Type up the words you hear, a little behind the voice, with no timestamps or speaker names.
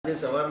આજે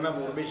સવારના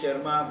મોરબી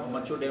શહેરમાં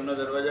મચ્છુ ડેમના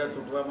દરવાજા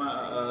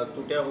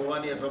તૂટ્યા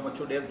હોવાની અથવા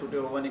મચ્છુ ડેમ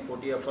તૂટ્યો હોવાની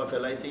ખોટી અફવા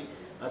ફેલાઈ હતી।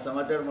 આ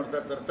સમાચાર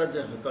મળતા તરત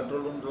જ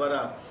કંટ્રોલ રૂમ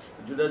દ્વારા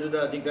જુદા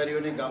જુદા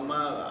અધિકારીઓને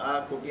ગામમાં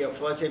આ ખોટી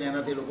અફવા છે ને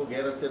એનાથી લોકો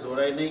ગેરરસ્તે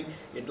દોરાય નહીં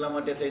એટલા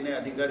માટે થઈને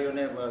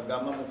અધિકારીઓને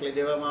ગામમાં મોકલી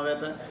દેવામાં આવ્યા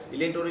હતા।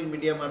 ઇલેક્ટ્રોનિક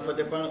મીડિયા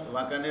મારફતે પણ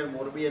વાંકાનેર,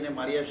 મોરબી અને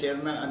માળિયા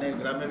શહેરના અને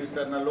ગ્રામ્ય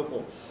વિસ્તારના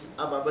લોકો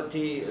આ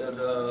બાબતથી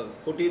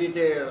ખોટી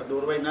રીતે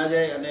દોરવાઈ ના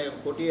જાય અને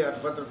ખોટી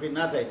અફરાતફરી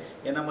ના થાય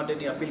એના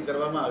માટેની અપીલ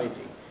કરવામાં આવી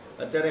હતી।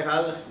 અત્યારે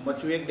હાલ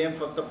મચ્છુ-1 ડેમ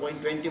ફક્ત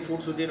 0.20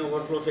 ફૂટ સુધીનો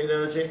ઓવરફ્લો થઈ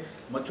રહ્યો છે।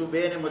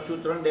 મચ્છુ-2 અને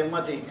મચ્છુ-3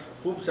 ડેમમાંથી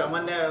ખૂબ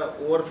સામાન્ય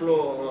ઓવરફ્લો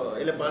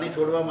એટલે પાણી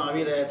છોડવામાં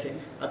આવી રહ્યા છે।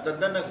 આ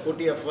તદ્દન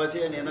ખોટી અફવા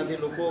છે અને એનાથી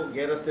લોકો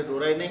ગેરરસ્તે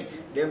દોરાય નહીં।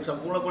 ડેમ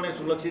સંપૂર્ણપણે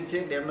સુરક્ષિત છે।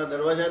 ડેમના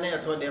દરવાજાને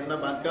અથવા ડેમના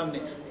બાંધકામને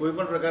કોઈ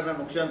પણ પ્રકારના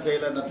નુકસાન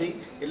થયેલા નથી।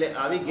 એટલે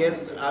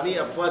આવી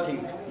અફવાથી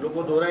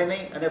લોકો દોરાય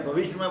નહીં અને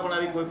ભવિષ્યમાં પણ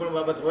આવી કોઈ પણ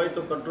બાબત હોય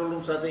તો કંટ્રોલ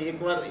રૂમ સાથે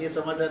એકવાર એ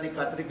સમાચારની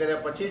ખાતરી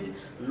કર્યા પછી જ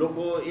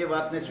લોકો એ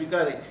વાતને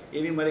સ્વીકારે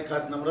એવી મારી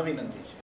ખાસ નમ્ર વિનંતી છે।